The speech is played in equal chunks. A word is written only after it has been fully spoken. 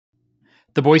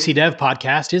The Boise Dev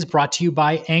Podcast is brought to you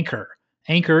by Anchor.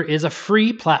 Anchor is a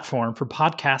free platform for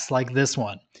podcasts like this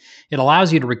one. It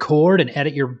allows you to record and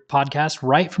edit your podcast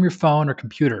right from your phone or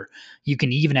computer. You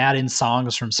can even add in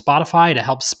songs from Spotify to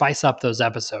help spice up those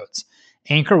episodes.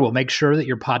 Anchor will make sure that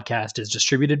your podcast is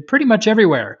distributed pretty much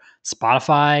everywhere: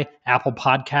 Spotify, Apple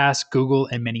Podcasts, Google,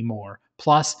 and many more.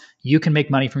 Plus, you can make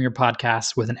money from your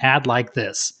podcast with an ad like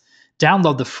this.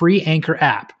 Download the free Anchor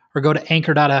app or go to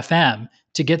anchor.fm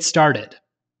to get started.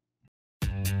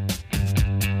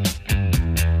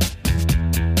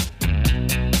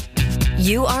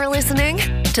 You are listening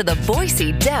to the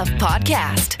Boise Dev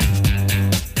Podcast.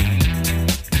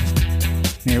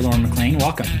 Mayor Lauren McLean,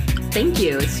 welcome. Thank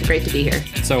you. It's great to be here.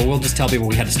 So we'll just tell people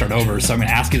we had to start over. So I'm going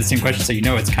to ask you the same question so you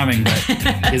know it's coming.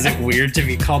 But is it weird to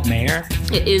be called mayor?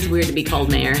 It is weird to be called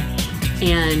mayor.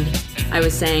 And I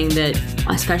was saying that,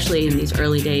 especially in these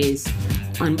early days,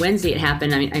 on Wednesday it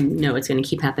happened. I mean, I know it's going to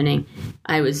keep happening.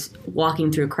 I was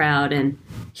walking through a crowd and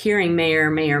hearing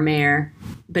mayor, mayor, mayor,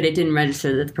 but it didn't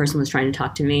register that the person was trying to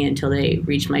talk to me until they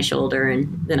reached my shoulder, and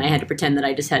then I had to pretend that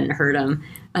I just hadn't heard them.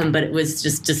 But it was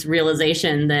just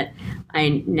realization that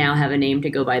I now have a name to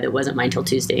go by that wasn't mine till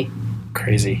Tuesday.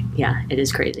 Crazy. Yeah, it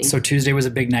is crazy. So Tuesday was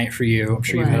a big night for you. I'm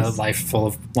sure you've had a life full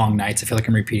of long nights. I feel like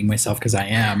I'm repeating myself because I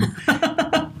am.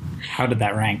 How did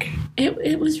that rank?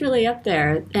 It was really up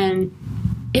there, and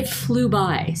it flew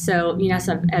by. So, you know,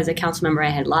 as a council member, I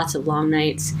had lots of long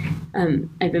nights.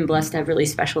 I've been blessed to have really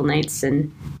special nights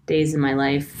and days in my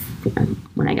life.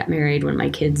 When I got married, when my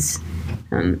kids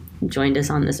joined us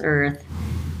on this earth.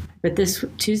 But this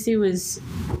Tuesday was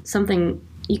something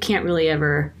you can't really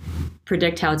ever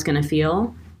predict how it's going to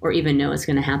feel or even know it's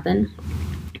going to happen.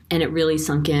 And it really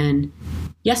sunk in.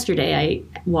 Yesterday, I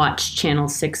watched Channel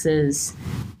 6's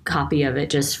copy of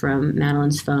it just from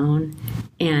Madeline's phone,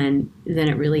 and then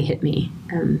it really hit me.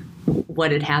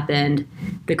 What had happened,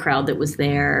 the crowd that was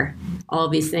there, all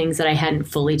these things that I hadn't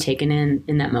fully taken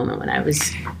in that moment when I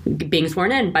was being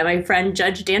sworn in by my friend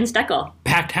Judge Dan Steckel.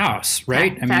 Packed house,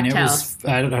 right? Packed house.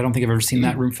 I don't think I've ever seen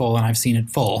that room full, and I've seen it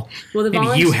full. Well,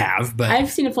 maybe you have, but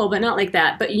I've seen it full, but not like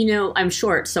that. But you know, I'm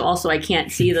short, so also I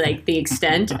can't see the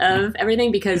extent of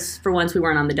everything because for once we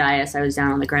weren't on the dais, I was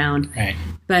down on the ground. Right.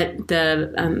 But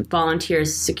the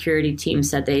volunteers security team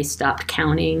said they stopped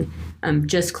counting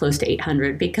just close to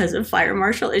 800 because of fire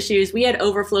marshal issues. We had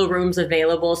overflow rooms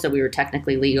available, so we were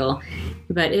technically legal.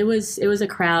 But it was a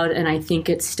crowd, and I think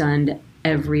it stunned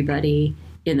everybody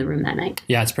in the room that night.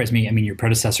 Yeah, it surprised me. I mean, your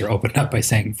predecessor opened up by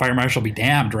saying, "Fire marshal be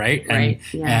damned," right? Right.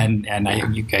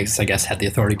 You guys, I guess, had the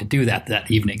authority to do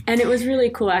that evening. And it was really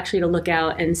cool, actually, to look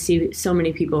out and see so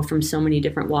many people from so many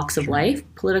different walks of life,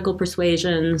 political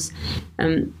persuasions,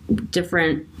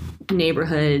 different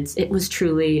neighborhoods. It was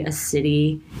truly a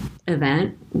city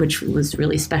event, which was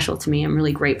really special to me. I'm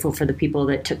really grateful for the people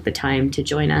that took the time to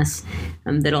join us.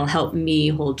 That'll help me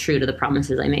hold true to the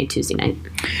promises I made Tuesday night.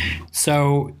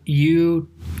 So you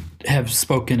have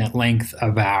spoken at length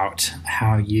about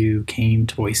how you came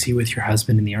to Boise with your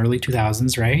husband in the early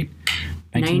 2000s, right?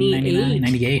 1999,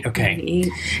 98. Okay.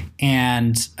 98.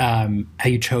 And how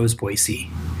you chose Boise.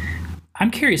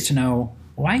 I'm curious to know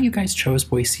why you guys chose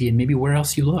Boise and maybe where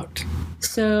else you looked.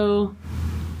 So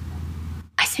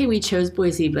I say we chose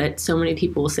Boise, but so many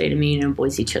people will say to me,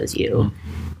 Boise chose you. Mm.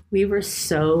 We were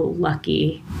so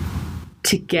lucky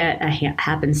to get a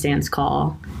happenstance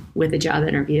call with a job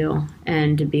interview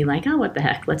and to be like, oh, what the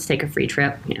heck, let's take a free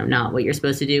trip. Not what you're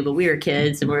supposed to do, but we were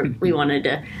kids and we wanted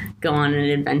to go on an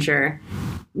adventure,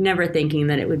 never thinking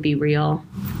that it would be real.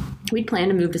 We'd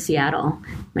planned to move to Seattle.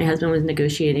 My husband was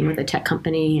negotiating with a tech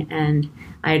company, and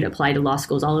I had applied to law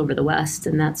schools all over the West,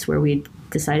 and that's where we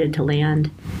decided to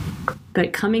land.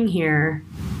 But coming here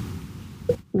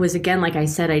was, again, like I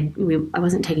said, I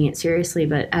wasn't taking it seriously,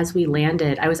 but as we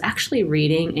landed, I was actually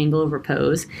reading Angle of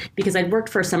Repose because I'd worked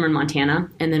for a summer in Montana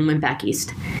and then went back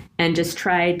east and just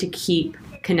tried to keep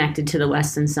connected to the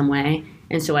West in some way.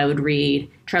 And so I would read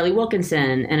Charlie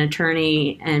Wilkinson, an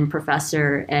attorney and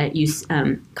professor at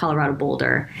Colorado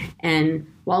Boulder, and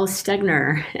Wallace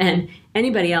Stegner, and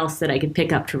anybody else that I could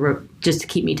pick up just to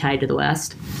keep me tied to the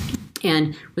West.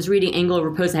 And was reading Angle of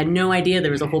Repose. I had no idea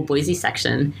there was a whole Boise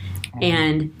section.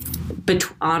 And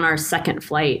on our second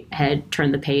flight, had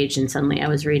turned the page, and suddenly I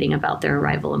was reading about their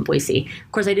arrival in Boise.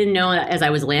 Of course, I didn't know as I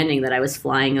was landing that I was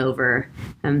flying over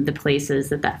the places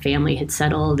that family had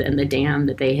settled and the dam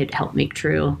that they had helped make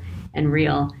true and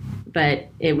real. But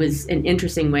it was an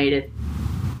interesting way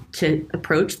to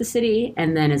approach the city.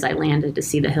 And then as I landed, to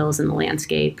see the hills and the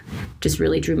landscape just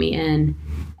really drew me in.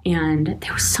 And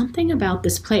there was something about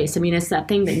this place. I mean, it's that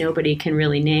thing that nobody can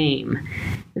really name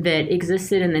that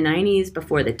existed in the 90s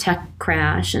before the tech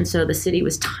crash. And so the city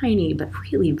was tiny, but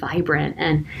really vibrant.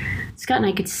 And Scott and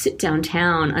I could sit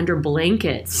downtown under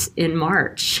blankets in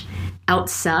March,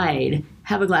 outside,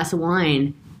 have a glass of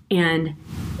wine, and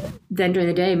then during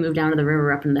the day move down to the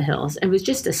river up in the hills. It was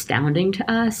just astounding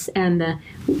to us. And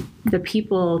the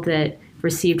people that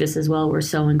received us as well were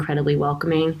so incredibly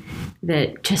welcoming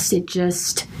that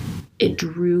it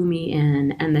drew me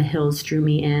in, and the hills drew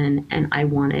me in, and I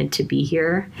wanted to be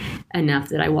here enough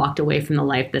that I walked away from the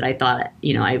life that I thought,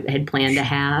 I had planned to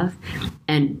have,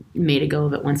 and made a go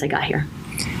of it once I got here.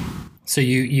 So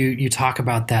you talk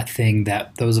about that thing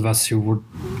that those of us who were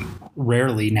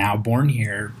rarely now born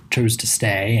here chose to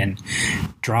stay and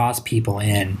draws people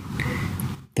in.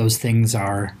 Those things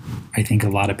are, I think a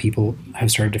lot of people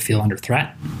have started to feel under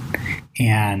threat.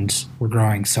 And we're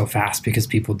growing so fast because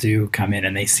people do come in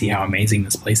and they see how amazing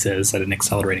this place is at an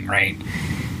accelerating rate.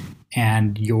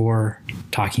 And you're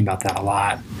talking about that a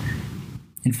lot.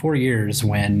 In 4 years,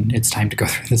 when it's time to go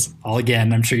through this all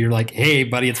again, I'm sure you're like, hey,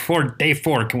 buddy, it's day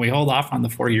 4. Can we hold off on the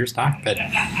 4 years talk? But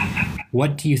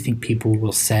what do you think people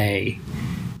will say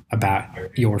about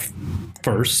your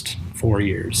first 4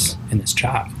 years in this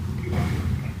job?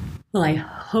 Well, I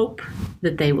hope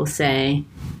that they will say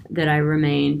that I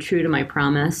remain true to my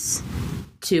promise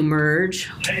to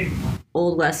merge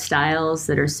Old West styles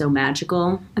that are so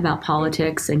magical about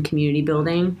politics and community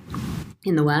building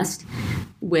in the West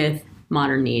with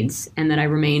modern needs, and that I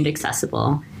remained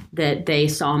accessible, that they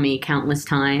saw me countless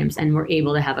times and were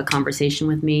able to have a conversation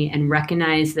with me and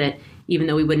recognize that even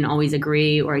though we wouldn't always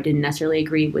agree, or I didn't necessarily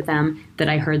agree with them, that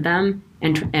I heard them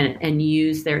and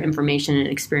used their information and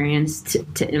experience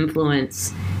to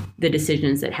influence the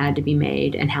decisions that had to be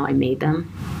made and how I made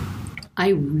them. I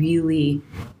really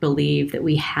believe that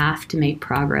we have to make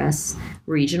progress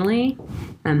regionally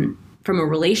from a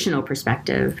relational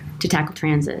perspective to tackle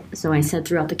transit. So I said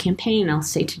throughout the campaign, I'll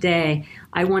say today,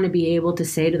 I want to be able to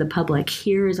say to the public,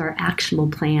 here is our actionable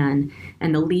plan.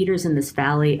 And the leaders in this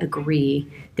valley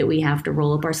agree that we have to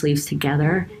roll up our sleeves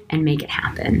together and make it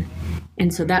happen.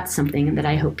 And so that's something that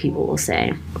I hope people will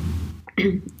say.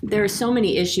 There are so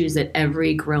many issues that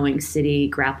every growing city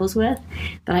grapples with,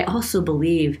 but I also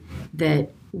believe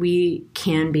that we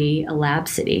can be a lab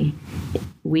city.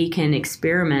 We can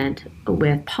experiment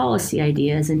with policy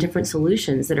ideas and different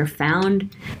solutions that are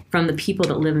found from the people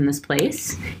that live in this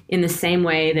place, in the same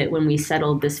way that when we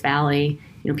settled this valley,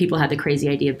 people had the crazy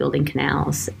idea of building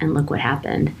canals, and look what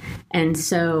happened. And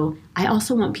so I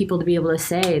also want people to be able to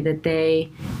say that they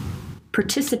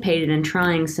participated in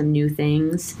trying some new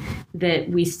things, that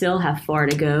we still have far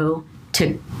to go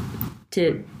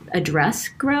to address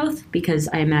growth, because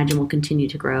I imagine we'll continue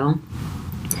to grow,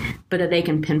 but that they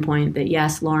can pinpoint that,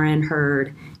 yes, Lauren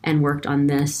heard and worked on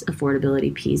this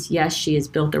affordability piece. Yes, she has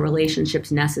built the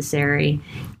relationships necessary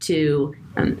to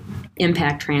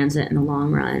impact transit in the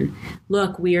long run.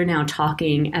 Look, we are now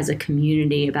talking as a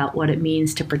community about what it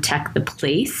means to protect the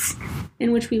place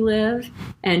in which we live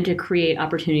and to create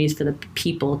opportunities for the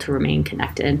people to remain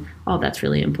connected. All that's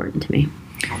really important to me.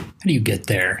 How do you get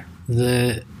there?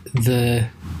 The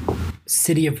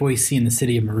city of Boise and the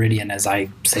city of Meridian, as I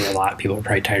say a lot, people are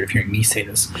probably tired of hearing me say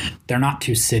this, they're not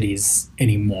two cities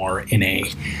anymore in a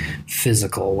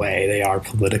physical way. They are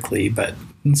politically, but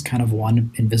it's kind of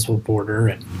one invisible border,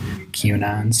 and Kuna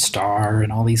and Star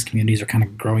and all these communities are kind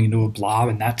of growing into a blob,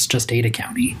 and that's just Ada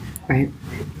County. Right.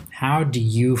 How do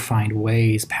you find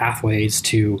pathways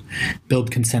to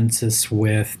build consensus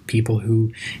with people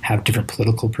who have different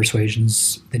political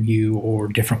persuasions than you, or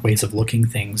different ways of looking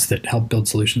things that help build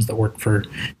solutions that work for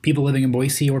people living in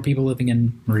Boise or people living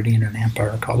in Meridian or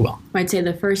Nampa or Caldwell? I'd say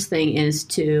the first thing is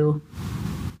to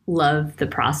love the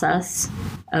process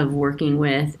of working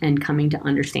with and coming to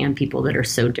understand people that are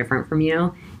so different from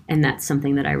you. And that's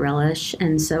something that I relish.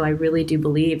 And so I really do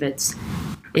believe it's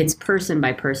person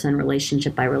by person,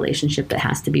 relationship by relationship that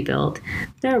has to be built.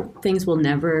 There are things we'll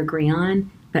never agree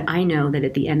on, but I know that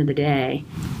at the end of the day,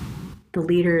 the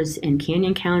leaders in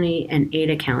Canyon County and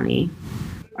Ada County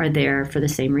are there for the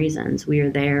same reasons. We are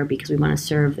there because we want to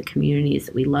serve the communities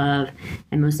that we love,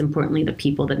 and most importantly, the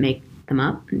people that make them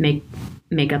up,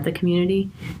 make up the community.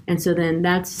 And so then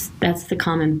that's the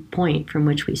common point from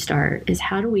which we start, is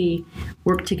how do we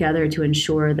work together to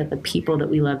ensure that the people that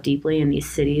we love deeply in these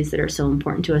cities that are so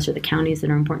important to us, or the counties that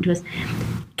are important to us,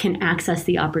 can access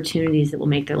the opportunities that will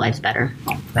make their lives better.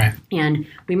 Right. And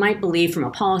we might believe from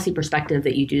a policy perspective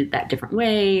that you do that different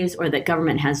ways, or that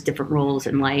government has different roles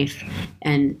in life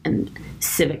and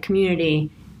civic community.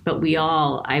 but we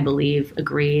all, I believe,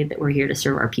 agree that we're here to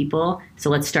serve our people. So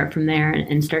let's start from there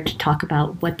and start to talk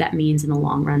about what that means in the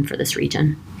long run for this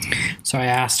region. So I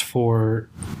asked for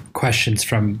questions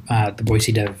from the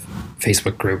Boise Dev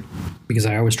Facebook group because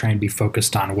I always try and be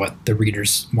focused on what the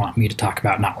readers want me to talk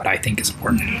about, not what I think is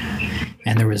important.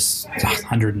 And there was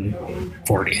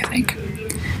 140, I think.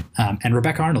 And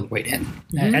Rebecca Arnold weighed in,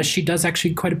 as she does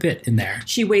actually quite a bit in there.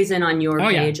 She weighs in on your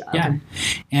page. Yeah.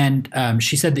 And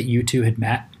she said that you two had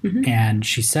met. And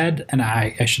she said, and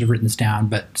I should have written this down,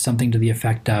 but something to the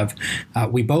effect of,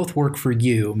 we both work for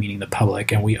you, meaning the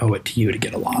public, and we owe it to you to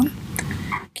get along.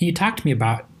 Can you talk to me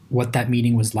about what that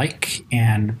meeting was like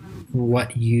and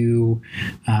what you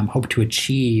hope to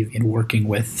achieve in working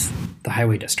with the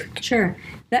Highway District? Sure.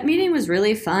 That meeting was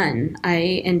really fun.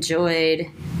 I enjoyed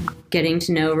getting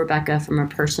to know Rebecca on a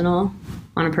personal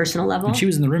level. And she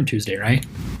was in the room Tuesday, right?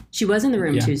 She was in the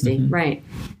room Tuesday, right.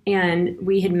 And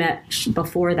we had met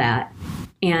before that.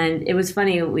 And it was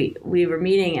funny, we were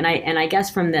meeting, and I guess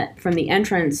from the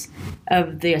entrance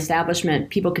of the establishment,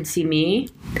 people could see me,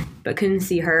 but couldn't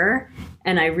see her.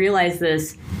 And I realized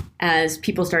this as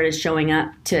people started showing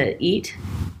up to eat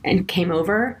and came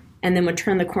over, and then would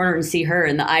turn the corner and see her,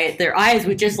 and their eyes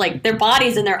would just their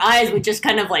bodies and their eyes would just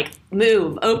kind of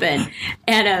move open.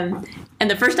 And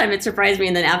the first time it surprised me,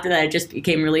 and then after that it just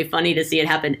became really funny to see it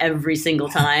happen every single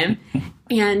time.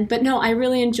 But no, I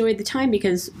really enjoyed the time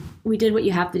because we did what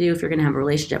you have to do if you're going to have a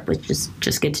relationship, which is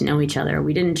just get to know each other.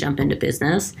 We didn't jump into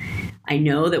business. I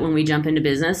know that when we jump into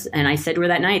business, and I said to her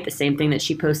that night, the same thing that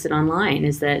she posted online,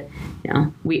 is that,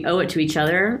 we owe it to each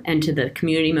other and to the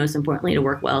community, most importantly, to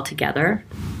work well together.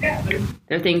 There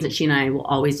are things that she and I will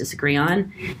always disagree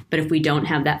on, but if we don't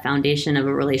have that foundation of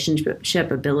a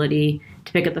relationship, ability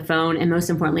to pick up the phone, and most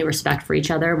importantly, respect for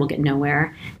each other, we'll get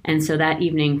nowhere. And so that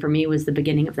evening for me was the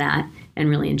beginning of that, and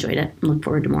really enjoyed it and look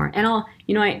forward to more. And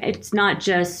it's not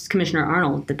just Commissioner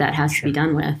Arnold that has to be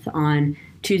done with. On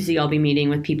Tuesday, I'll be meeting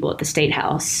with people at the State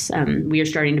House. We are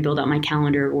starting to build out my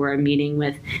calendar where I'm meeting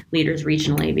with leaders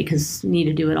regionally because we need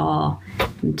to do it all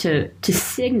to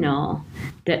signal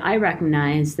that I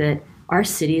recognize that our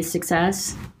city's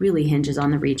success really hinges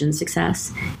on the region's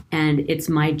success. And it's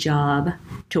my job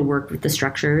to work with the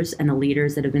structures and the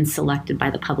leaders that have been selected by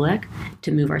the public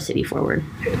to move our city forward.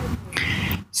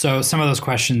 So some of those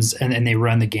questions, and they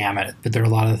run the gamut, but there are a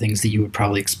lot of the things that you would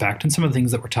probably expect and some of the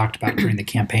things that were talked about during the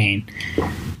campaign.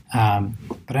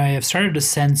 But I have started to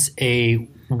sense a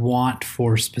want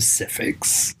for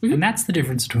specifics. And that's the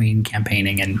difference between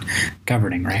campaigning and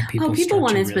governing, right? People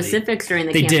wanted specifics during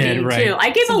the campaign, right? Too. I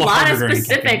gave a lot of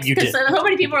specifics because so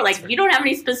many people were like, you don't have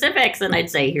any specifics. And I'd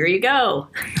say, here you go.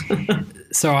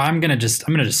 So I'm going to just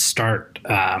start...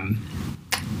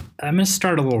 I'm going to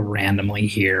start a little randomly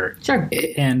here. Sure.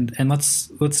 And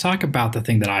let's talk about the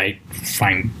thing that I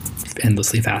find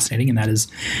endlessly fascinating, and that is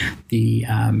the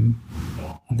Urban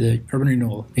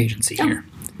Renewal Agency here.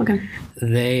 Okay.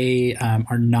 They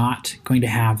are not going to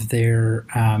have their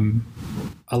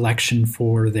election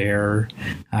for their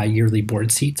yearly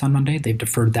board seats on Monday. They've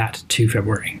deferred that to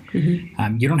February.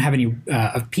 You don't have any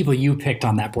of people you picked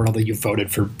on that board, although you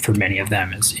voted for many of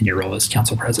them as in your role as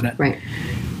council president. Right.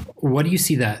 What do you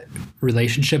see that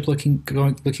relationship looking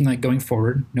like going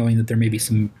forward, knowing that there may be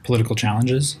some political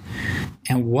challenges?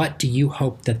 And what do you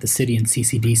hope that the city and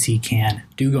CCDC can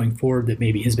do going forward that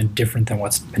maybe has been different than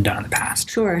what's been done in the past?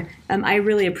 Sure. I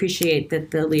really appreciate that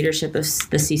the leadership of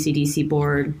the CCDC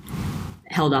board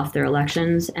held off their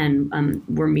elections, and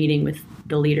we're meeting with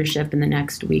the leadership in the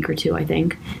next week or two, I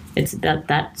think.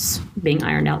 That's being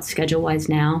ironed out schedule-wise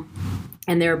now.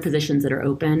 And there are positions that are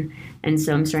open. And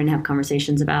so I'm starting to have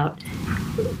conversations about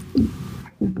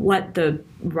what the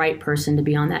right person to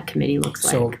be on that committee looks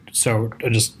like. So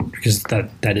just because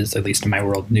that is, at least in my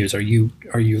world, news, are you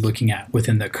looking at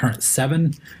within the current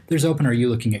 7 there's open, or are you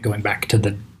looking at going back to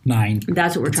the 9?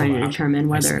 That's what we're trying to determine,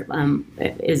 whether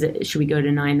should we go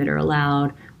to 9 that are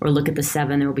allowed, or look at the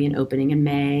 7. There will be an opening in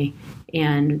May,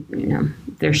 and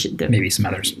there maybe some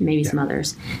others. Some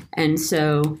others. And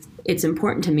so it's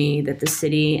important to me that the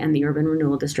city and the Urban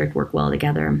Renewal District work well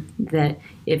together, that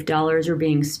if dollars are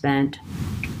being spent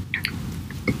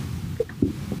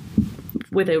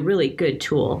with a really good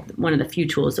tool, one of the few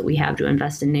tools that we have to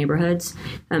invest in neighborhoods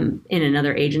in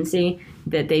another agency,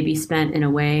 that they be spent in a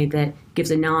way that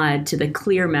gives a nod to the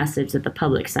clear message that the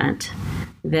public sent,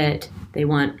 that they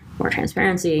want more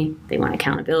transparency, they want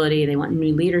accountability, they want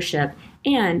new leadership,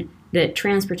 and that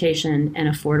transportation and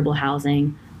affordable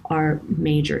housing are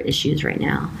major issues right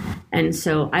now. And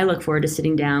so I look forward to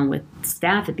sitting down with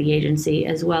staff at the agency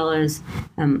as well as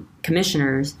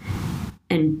commissioners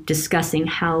and discussing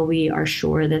how we are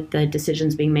sure that the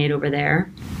decisions being made over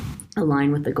there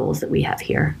align with the goals that we have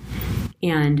here.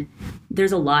 And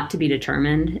there's a lot to be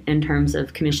determined in terms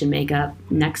of commission makeup,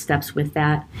 next steps with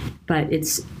that. But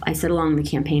I said along the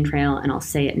campaign trail, and I'll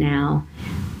say it now,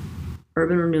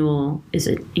 urban renewal is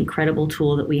an incredible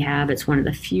tool that we have. It's one of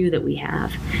the few that we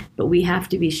have. But we have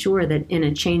to be sure that in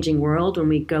a changing world, when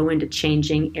we go into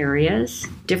changing areas,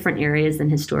 different areas than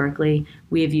historically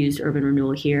we have used urban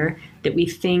renewal here, that we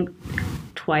think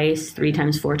twice, 3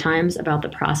 times, 4 times about the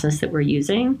process that we're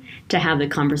using to have the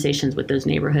conversations with those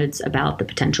neighborhoods about the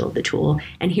potential of the tool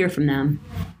and hear from them.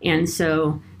 And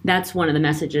so that's one of the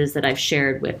messages that I've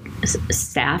shared with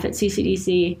staff at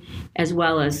CCDC, as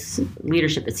well as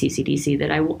leadership at CCDC,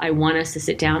 that I want us to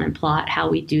sit down and plot how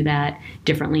we do that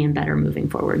differently and better moving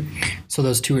forward. So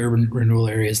those 2 urban renewal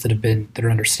areas that are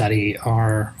under study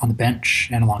are on the Bench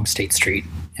and along State Street,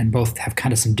 and both have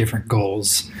kind of some different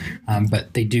goals,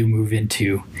 but they do move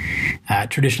into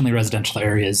traditionally residential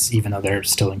areas. Even though they're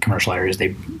still in commercial areas,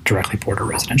 they directly border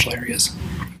residential areas.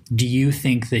 Do you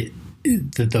think that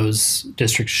those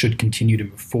districts should continue to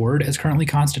move forward as currently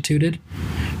constituted?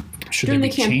 Should there be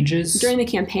changes? During the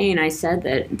campaign, I said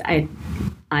that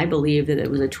I believe that it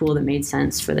was a tool that made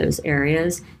sense for those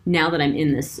areas. Now that I'm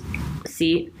in this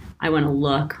seat, I want to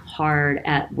look hard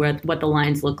at what the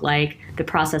lines look like, the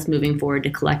process moving forward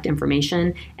to collect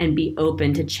information, and be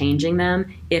open to changing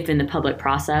them if in the public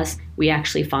process we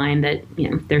actually find that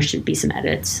there should be some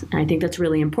edits. And I think that's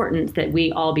really important, that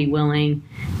we all be willing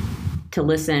to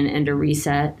listen and to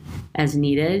reset as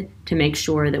needed to make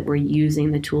sure that we're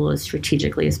using the tool as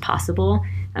strategically as possible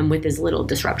and with as little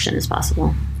disruption as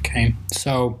possible. Okay.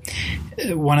 So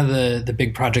one of the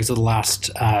big projects of the last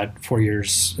 4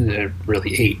 years,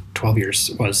 really 12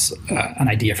 years, was an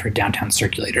idea for a downtown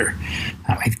circulator.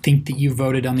 I think that you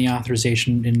voted on the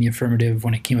authorization in the affirmative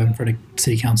when it came up in front of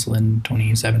City Council in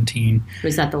 2017.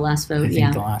 Was that the last vote? I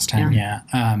think the last time, yeah.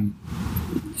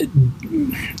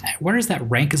 Where does that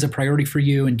rank as a priority for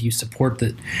you? And do you support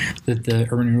that the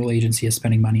Urban Renewal Agency is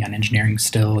spending money on engineering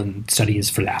still and studies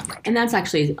for that project? And that's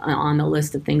actually on the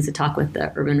list of things to talk with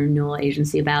the Urban Renewal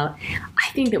Agency about.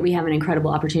 I think that we have an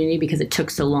incredible opportunity, because it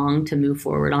took so long to move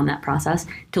forward on that process,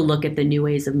 to look at the new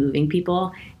ways of moving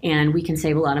people. And we can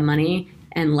save a lot of money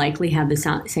and likely have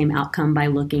the same outcome by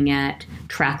looking at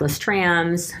trackless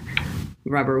trams,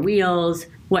 rubber wheels,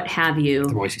 what have you,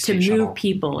 to move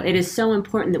people. It is so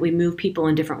important that we move people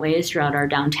in different ways throughout our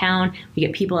downtown. We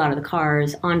get people out of the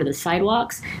cars onto the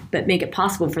sidewalks, but make it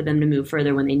possible for them to move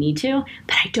further when they need to.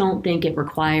 But I don't think it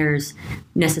requires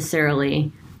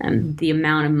necessarily the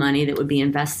amount of money that would be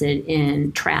invested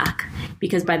in track.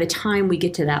 Because by the time we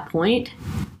get to that point,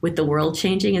 with the world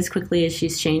changing as quickly as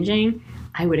she's changing,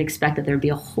 I would expect that there'd be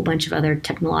a whole bunch of other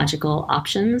technological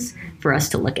options for us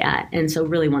to look at. And so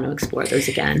really want to explore those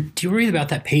again. Do you worry about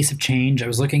that pace of change? I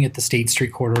was looking at the State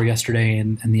Street corridor yesterday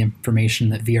and the information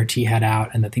that VRT had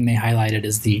out, and the thing they highlighted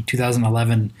is the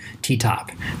 2011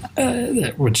 T-TOP,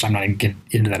 which I'm not going to get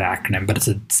into that acronym, but it's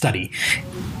a study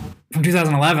from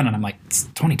 2011, and I'm like, it's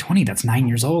 2020, that's 9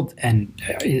 years old. And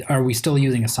are we still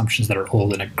using assumptions that are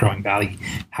old in a growing valley?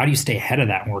 How do you stay ahead of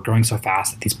that when we're growing so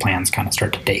fast that these plans kind of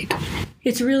start to date?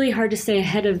 It's really hard to stay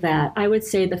ahead of that. I would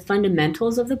say the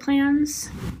fundamentals of the plans,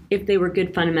 if they were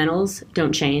good fundamentals,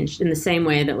 don't change, in the same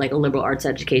way that like a liberal arts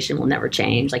education will never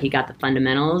change. Like, you got the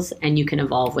fundamentals and you can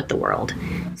evolve with the world.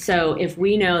 So if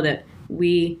we know that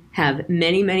we have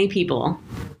many, many people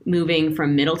moving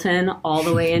from Middleton all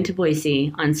the way into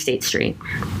Boise on State Street,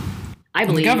 I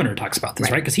believe the governor talks about this,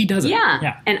 right? Because he does it.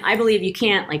 Yeah. And I believe you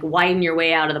can't like widen your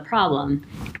way out of the problem.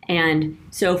 And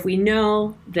so if we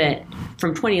know that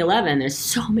from 2011, there's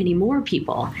so many more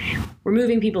people, we're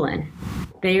moving people in.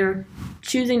 They are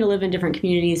choosing to live in different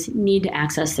communities, need to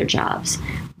access their jobs.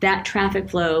 That traffic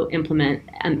flow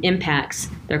impacts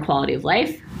their quality of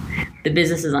life, the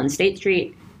businesses on State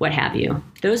Street, what have you.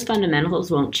 Those fundamentals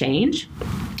won't change.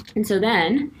 And so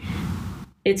then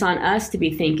it's on us to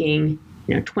be thinking,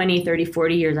 20, 30,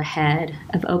 40 years ahead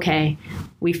of, okay,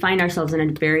 we find ourselves in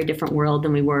a very different world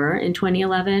than we were in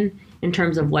 2011 in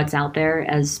terms of what's out there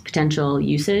as potential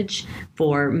usage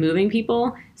for moving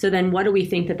people. So then what do we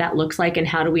think that looks like, and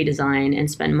how do we design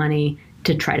and spend money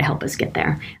to try to help us get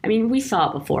there? I mean, we saw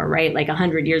it before, right? Like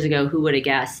 100 years ago, who would have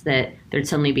guessed that there'd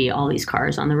suddenly be all these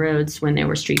cars on the roads when there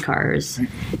were streetcars?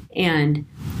 And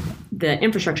the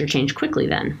infrastructure changed quickly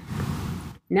then.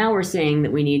 Now we're saying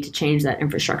that we need to change that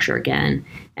infrastructure again.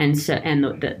 And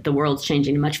the world's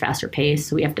changing at a much faster pace.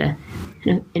 So we have to,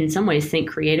 in some ways, think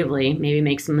creatively, maybe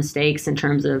make some mistakes in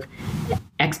terms of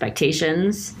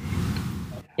expectations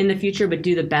in the future, but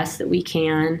do the best that we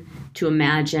can to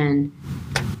imagine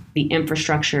the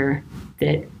infrastructure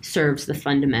that serves the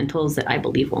fundamentals that I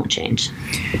believe won't change.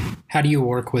 How do you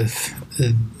work with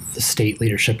the state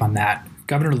leadership on that?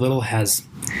 Governor Little has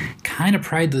kind of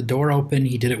pried the door open.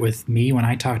 He did it with me when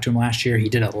I talked to him last year. He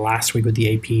did it last week with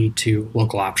the AP to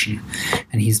local option.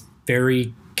 And he's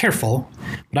very careful.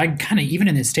 But I kind of, even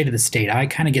in the state of the state, I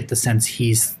kind of get the sense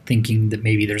he's thinking that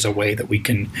maybe there's a way that we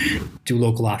can do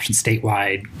local option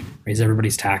statewide, raise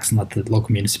everybody's tax and let the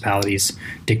local municipalities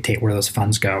dictate where those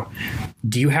funds go.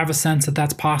 Do you have a sense that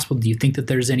that's possible? Do you think that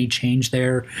there's any change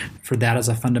there for that as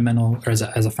a fundamental or as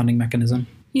a funding mechanism?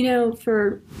 You know,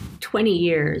 for 20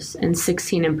 years, and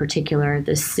 16 in particular,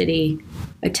 the city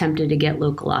attempted to get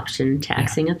local option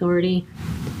taxing authority.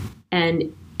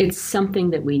 And it's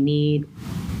something that we need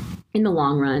in the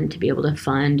long run to be able to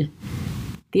fund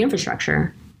the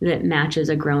infrastructure that matches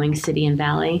a growing city and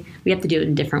valley. We have to do it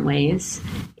in different ways.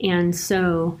 And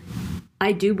so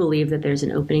I do believe that there's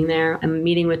an opening there. I'm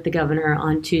meeting with the governor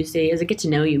on Tuesday as a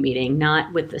get-to-know-you meeting,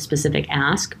 not with a specific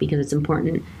ask, because it's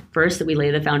important first that we lay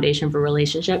the foundation for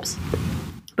relationships.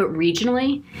 But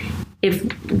regionally, if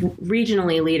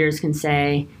regionally leaders can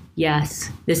say,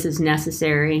 yes, this is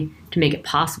necessary to make it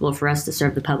possible for us to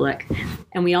serve the public.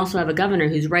 And we also have a governor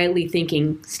who's rightly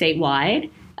thinking statewide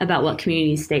about what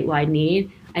communities statewide need.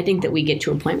 I think that we get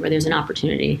to a point where there's an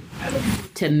opportunity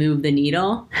to move the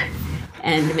needle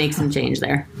and to make some change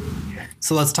there.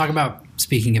 So let's talk about,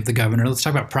 speaking of the governor, let's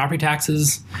talk about property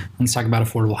taxes. Let's talk about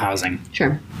affordable housing.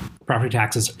 Sure. Property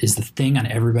taxes is the thing on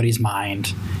everybody's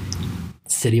mind.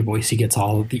 The city of Boise gets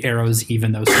all of the arrows,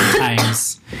 even though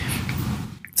sometimes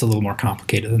it's a little more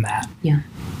complicated than that. Yeah.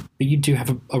 But you do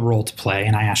have a role to play,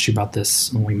 and I asked you about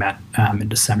this when we met in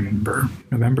December.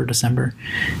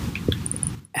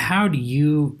 How do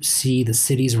you see the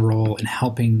city's role in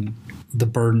helping the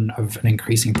burden of an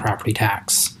increasing property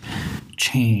tax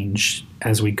change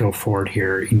as we go forward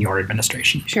here in your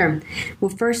administration? Sure. Well,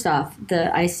 first off,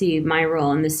 I see my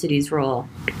role and the city's role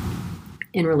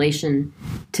in relation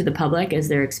to the public as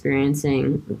they're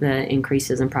experiencing the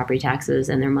increases in property taxes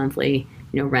and their monthly,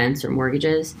 rents or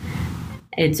mortgages.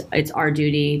 It's our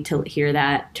duty to hear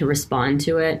that, to respond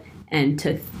to it, and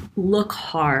to look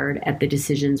hard at the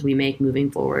decisions we make moving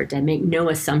forward, to make no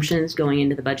assumptions going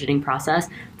into the budgeting process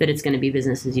that it's going to be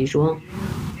business as usual.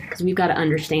 Because we've got to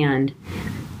understand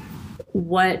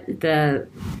what the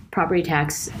property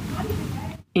tax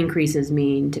increases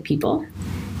mean to people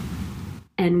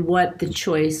and what the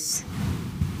choice,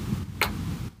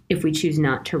 if we choose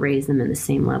not to raise them in the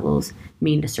same levels,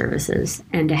 mean to services,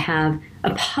 and to have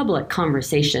a public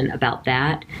conversation about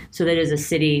that so that as a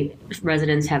city,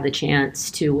 residents have the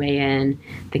chance to weigh in.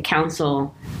 The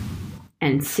council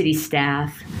and city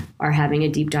staff are having a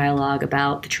deep dialogue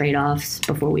about the trade-offs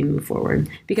before we move forward.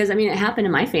 Because, it happened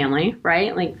in my family,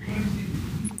 right? Like,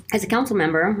 as a council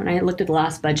member, when I looked at the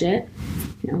last budget,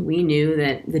 we knew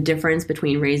that the difference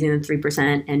between raising the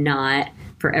 3% and not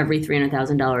for every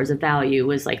 $300,000 of value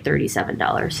was like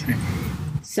 $37.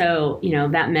 So,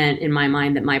 that meant in my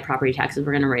mind that my property taxes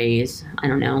were going to raise,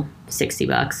 $60,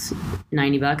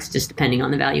 $90, just depending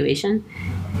on the valuation.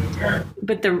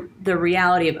 But the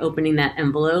reality of opening that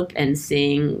envelope and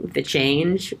seeing the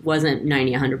change wasn't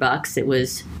 $90, $100. It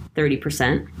was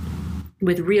 30%.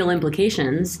 With real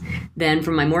implications then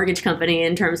from my mortgage company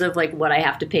in terms of like what I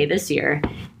have to pay this year.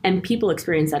 And people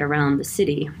experience that around the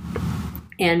city.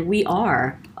 And we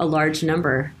are a large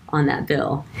number on that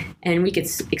bill. And we could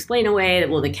explain away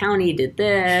that, well, the county did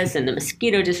this and the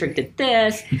mosquito district did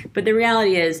this. But the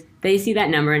reality is they see that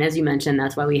number. And as you mentioned,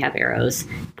 that's why we have arrows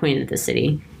pointed at the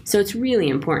city. So it's really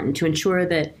important to ensure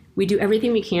that we do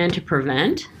everything we can to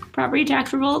prevent property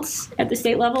tax revolts at the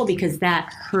state level, because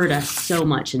that hurt us so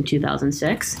much in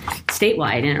 2006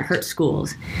 statewide, and it hurt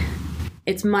schools.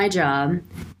 It's my job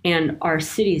and our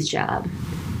city's job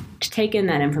to take in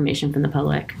that information from the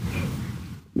public.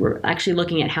 We're actually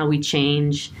looking at how we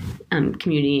change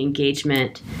community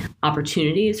engagement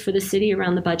opportunities for the city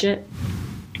around the budget,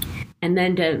 and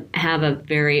then to have a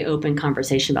very open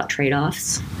conversation about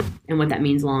trade-offs and what that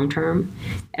means long term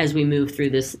as we move through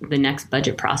the next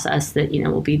budget process that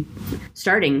will be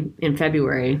starting in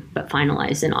February but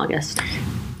finalized in August.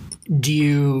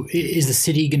 Is the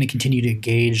city going to continue to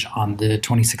engage on the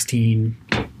 2016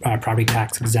 property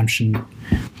tax exemption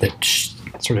that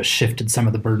sort of shifted some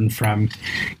of the burden from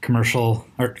commercial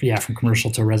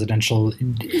to residential?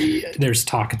 There's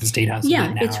talk at the State House.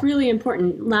 Yeah, it's really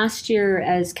important. Last year,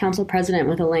 as council president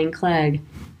with Elaine Clegg,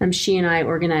 she and I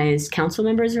organized council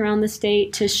members around the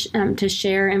state to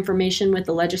share information with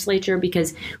the legislature,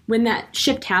 because when that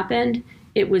shift happened,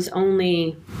 it was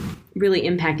only really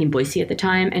impacting Boise at the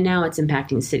time, and now it's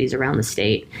impacting cities around the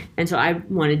state. And so I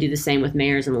want to do the same with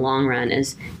mayors in the long run,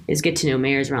 is get to know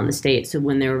mayors around the state. So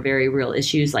when there are very real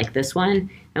issues like this one,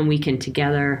 and we can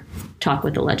together talk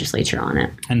with the legislature on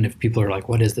it. And if people are like,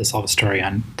 what is this? I'll have a story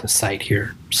on the site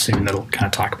here soon that'll kind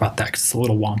of talk about that, because it's a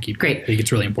little wonky. Great. I think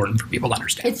it's really important for people to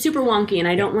understand. It's super wonky, and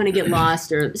I don't want to get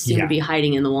lost or seem to be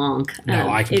hiding in the wonk. No,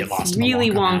 I can get lost in the wonk. It's really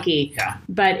on wonky, that. Yeah.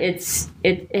 but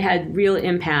it had real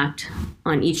impact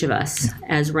on each of us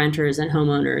as renters and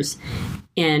homeowners,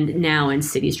 and now in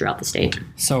cities throughout the state.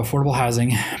 So affordable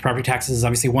housing, property taxes is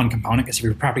obviously one component, because if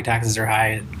your property taxes are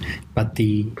high, but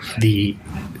the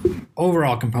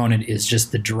overall component is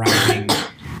just the driving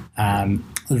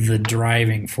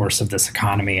force of this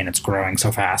economy, and it's growing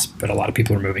so fast, but a lot of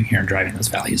people are moving here and driving those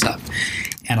values up.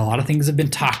 And a lot of things have been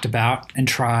talked about and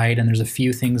tried, and there's a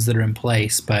few things that are in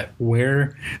place, but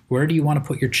where do you want to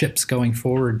put your chips going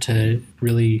forward to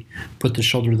really put the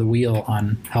shoulder to the wheel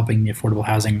on helping the affordable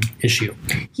housing issue?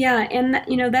 Yeah, and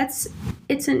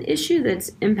it's an issue that's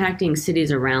impacting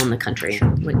cities around the country,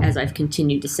 as I've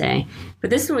continued to say. But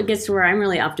this is what gets to where I'm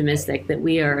really optimistic that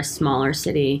we are a smaller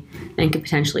city and could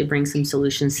potentially bring some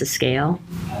solutions to scale.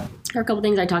 There are a couple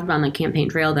things I talked about on the campaign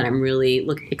trail that I'm really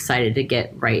excited to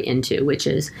get right into, which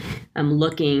is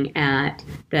looking at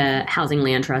the Housing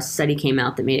Land Trust. Study came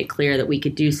out that made it clear that we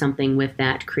could do something with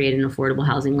that to create an affordable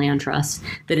housing land trust,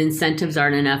 that incentives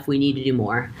aren't enough, we need to do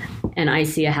more. And I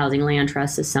see a housing land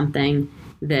trust as something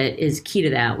that is key to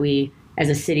that. We, as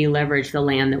a city, leverage the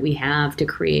land that we have to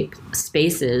create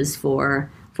spaces for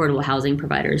affordable housing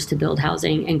providers to build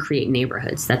housing and create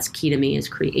neighborhoods. That's key to me, is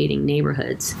creating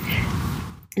neighborhoods.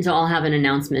 And so I'll have an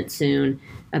announcement soon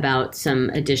about some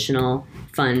additional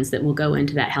funds that will go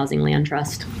into that housing land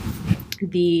trust.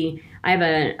 I have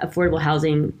an affordable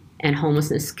housing and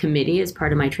homelessness committee as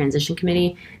part of my transition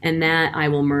committee, and that I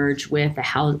will merge with the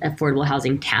affordable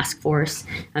housing task force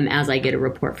as I get a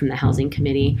report from the housing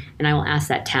committee. And I will ask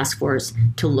that task force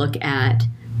to look at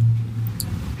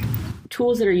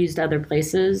tools that are used other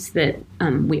places that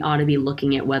we ought to be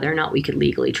looking at whether or not we could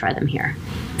legally try them here.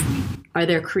 Are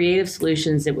there creative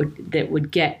solutions that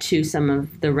would get to some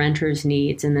of the renters'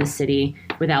 needs in this city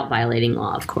without violating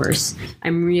law, of course?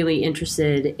 I'm really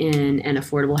interested in an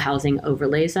affordable housing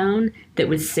overlay zone that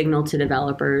would signal to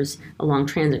developers along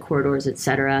transit corridors, et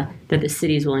cetera, that the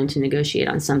city is willing to negotiate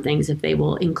on some things if they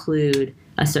will include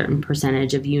a certain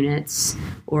percentage of units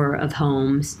or of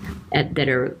homes that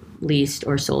are leased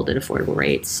or sold at affordable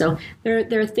rates. So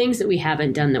there are things that we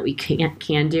haven't done that we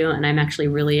can do, and I'm actually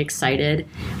really excited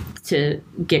to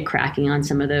get cracking on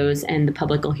some of those, and the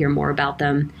public will hear more about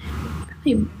them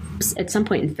at some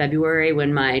point in February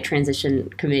when my transition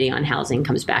committee on housing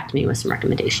comes back to me with some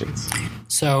recommendations.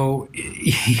 So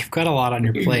you've got a lot on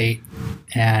your plate,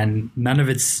 and none of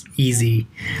it's easy.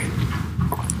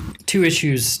 Two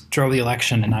issues drove the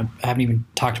election, and I haven't even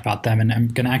talked about them, and I'm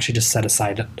going to actually just set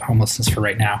aside homelessness for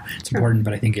right now. It's important,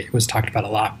 but I think it was talked about a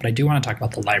lot. But I do want to talk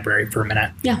about the library for a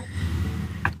minute. Yeah.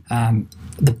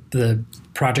 The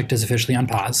project is officially on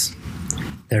pause.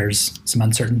 There's some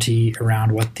uncertainty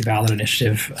around what the ballot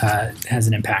initiative has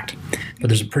an impact, but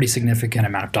there's a pretty significant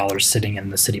amount of dollars sitting in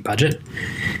the city budget.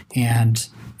 And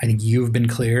I think you've been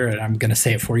clear, and I'm going to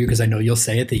say it for you because I know you'll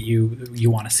say it, that you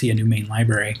want to see a new main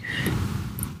library.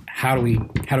 How do we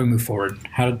move forward?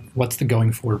 What's the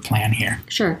going forward plan here?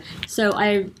 Sure. So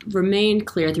I remained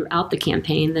clear throughout the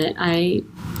campaign that I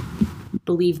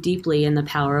believe deeply in the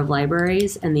power of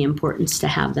libraries and the importance to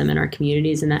have them in our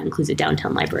communities, and that includes a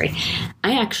downtown library.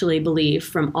 I actually believe,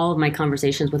 from all of my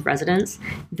conversations with residents,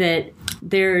 that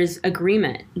there's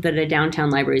agreement that a downtown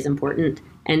library is important.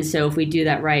 And so if we do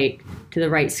that right, to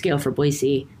the right scale for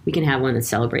Boise, we can have one that's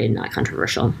celebrated, not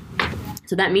controversial.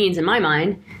 So that means, in my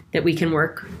mind, that we can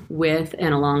work with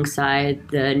and alongside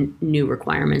the new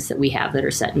requirements that we have that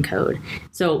are set in code.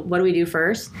 So what do we do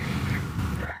first?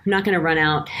 I'm not going to run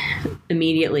out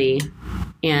immediately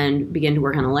and begin to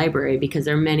work on a library, because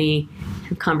there are many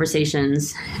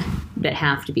conversations that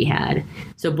have to be had.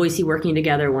 So Boise Working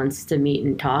Together wants to meet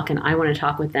and talk, and I want to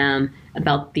talk with them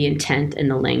about the intent and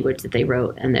the language that they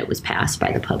wrote and that was passed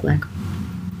by the public.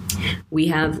 We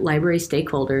have library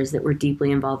stakeholders that were deeply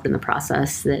involved in the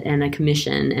process, and a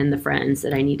commission and the friends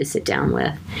that I need to sit down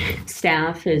with.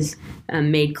 Staff has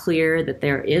made clear that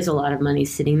there is a lot of money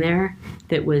sitting there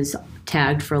that was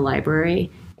tagged for a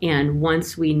library. And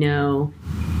once we know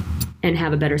and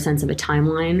have a better sense of a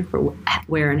timeline for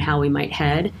where and how we might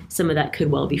head, some of that could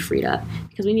well be freed up.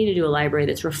 Because we need to do a library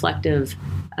that's reflective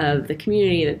of the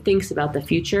community, that thinks about the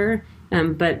future,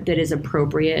 but that is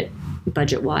appropriate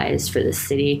budget wise for the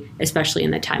city, especially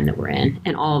in the time that we're in.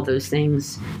 And all of those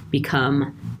things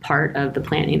become part of the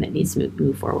planning that needs to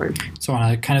move forward. So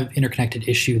on a kind of interconnected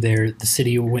issue there, the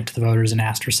city went to the voters and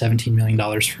asked for $17 million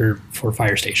for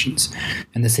fire stations.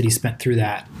 And the city spent through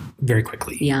that very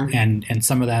quickly. Yeah. And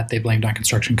some of that they blamed on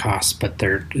construction costs, but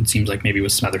it seems like maybe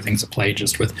with some other things at play,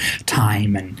 just with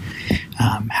time and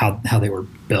how they were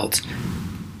built.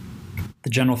 The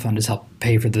general fund has helped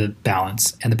pay for the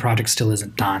balance, and the project still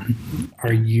isn't done.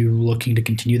 Are you looking to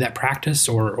continue that practice,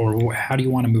 or how do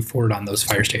you want to move forward on those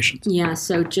fire stations? Yeah,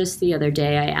 so just the other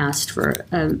day I asked for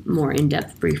a more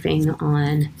in-depth briefing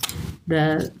on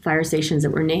the fire stations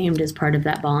that were named as part of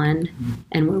that bond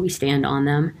and where we stand on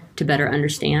them to better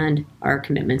understand our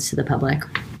commitments to the public,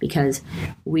 because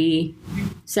we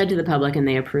said to the public and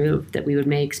they approved that we would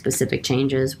make specific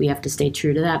changes. We have to stay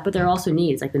true to that, but there are also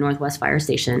needs, like the Northwest Fire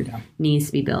Station needs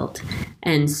to be built.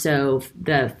 And so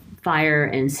the fire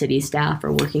and city staff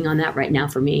are working on that right now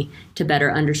for me to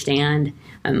better understand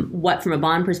what, from a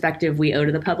bond perspective, we owe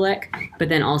to the public, but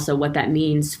then also what that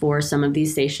means for some of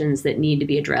these stations that need to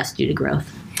be addressed due to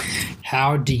growth.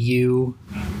 How do you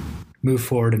move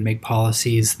forward and make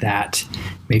policies that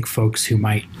make folks who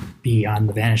might be on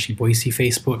the Vanishing Boise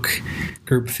Facebook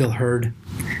group feel heard,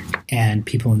 and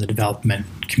people in the development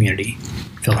community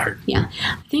feel heard? Yeah,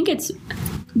 I think it's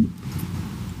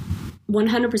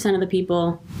 100% of the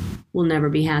people will never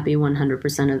be happy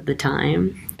 100% of the time.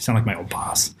 You sound like my old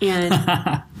boss. And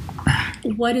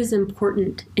what is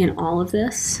important in all of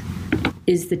this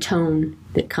is the tone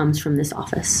that comes from this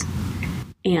office.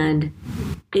 And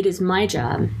it is my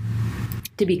job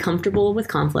to be comfortable with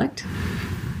conflict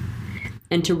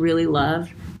and to really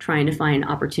love trying to find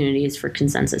opportunities for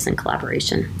consensus and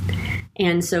collaboration.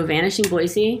 And so Vanishing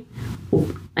Boise will,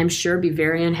 I'm sure, be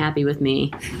very unhappy with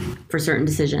me for certain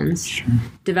decisions. Sure.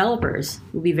 Developers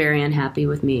will be very unhappy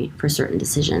with me for certain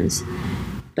decisions.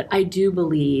 But I do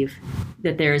believe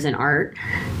that there is an art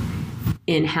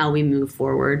in how we move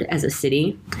forward as a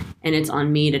city. And it's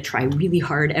on me to try really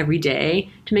hard every day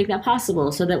to make that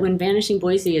possible, so that when Vanishing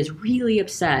Boise is really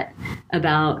upset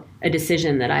about a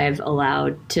decision that I've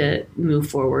allowed to move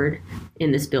forward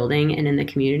in this building and in the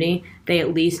community, they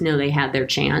at least know they had their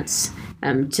chance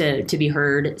to be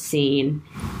heard, seen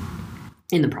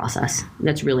in the process.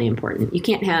 That's really important. You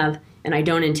can't have, and I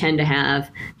don't intend to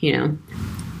have,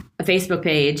 a Facebook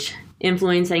page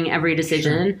influencing every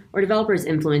decision, sure, or developers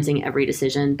influencing every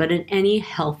decision. But in any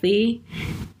healthy,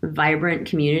 vibrant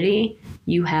community,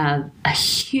 you have a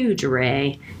huge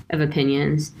array of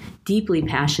opinions, deeply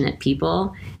passionate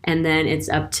people, and then it's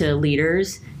up to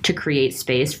leaders to create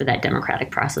space for that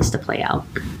democratic process to play out.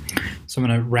 So I'm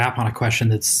going to wrap on a question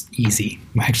that's easy.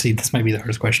 Actually, this might be the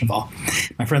hardest question of all.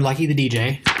 My friend Lucky the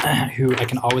DJ, who I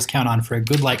can always count on for a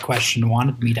good light question,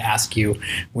 wanted me to ask you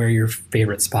where your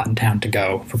favorite spot in town to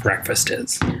go for breakfast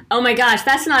is. Oh my gosh,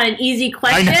 that's not an easy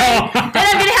question. I know. Then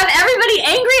I'm going to have everybody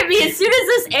angry at me as soon as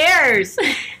this airs.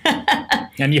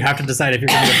 And you have to decide if you're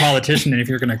going to be a politician and if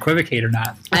you're going to equivocate or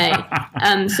not.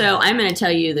 So I'm going to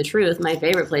tell you the truth. My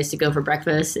favorite place to go for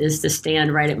breakfast is to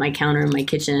stand right at my counter in my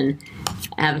kitchen,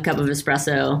 have a cup of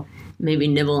espresso, maybe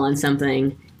nibble on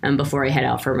something before I head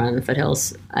out for a run in the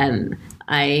foothills.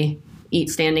 I eat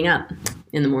standing up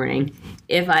in the morning.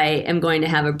 If I am going to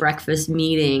have a breakfast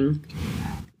meeting,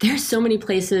 there's so many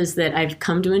places that I've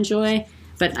come to enjoy.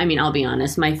 But I mean, I'll be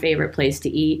honest, my favorite place to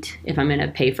eat, if I'm going to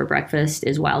pay for breakfast,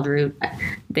 is Wild Root. I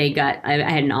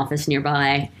had an office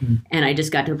nearby, and I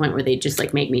just got to the point where they just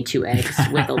make me 2 eggs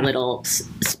with a little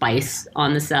spice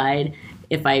on the side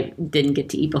if I didn't get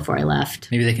to eat before I left.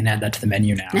 Maybe they can add that to the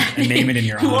menu now and name it in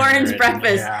your honor. Lauren's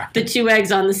breakfast, the 2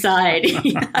 eggs on the side.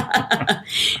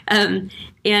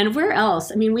 And where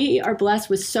else? I mean, we are blessed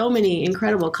with so many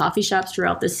incredible coffee shops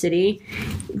throughout the city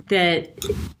that,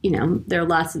 there are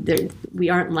lots of, we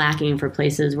aren't lacking for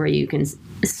places where you can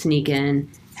sneak in,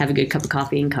 have a good cup of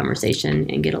coffee and conversation,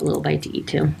 and get a little bite to eat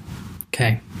too.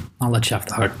 Okay. I'll let you off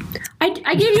the hook. I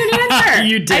gave you an answer.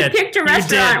 You did. I picked a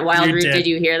restaurant. Wild Root. Did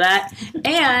you hear that?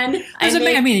 And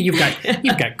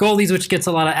you've got Goldie's, which gets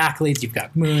a lot of accolades. You've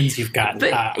got Moons. You've got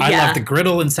I love the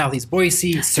Griddle in Southeast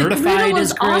Boise. Certified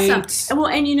is great. Awesome. Well,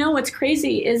 and what's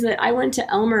crazy is that I went to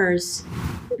Elmer's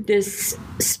this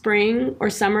spring or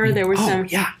summer. There was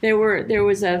there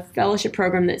was a fellowship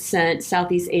program that sent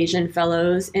Southeast Asian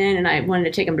fellows in, and I wanted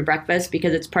to take them to breakfast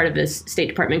because it's part of this State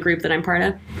Department group that I'm part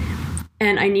of.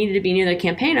 And I needed to be near the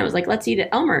campaign. I was like, let's eat at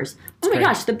Elmer's. Oh my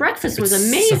gosh, the breakfast was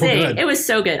amazing. So it was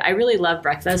so good. I really love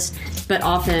breakfast, but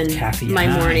often my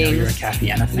mornings. I know you're a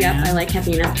Caffeina fan. Yep, I like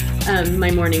Caffeina.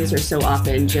 My mornings are so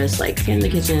often just stand in the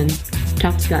kitchen,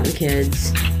 talk to Scott and the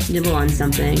kids, nibble on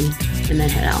something, and then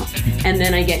head out. And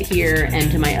then I get here and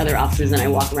to my other offices and I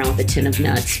walk around with a tin of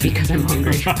nuts because I'm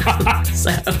hungry.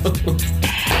 So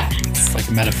It's like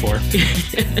a metaphor.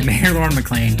 Mayor Lauren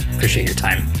McLean, appreciate your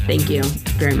time. thank you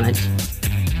very much.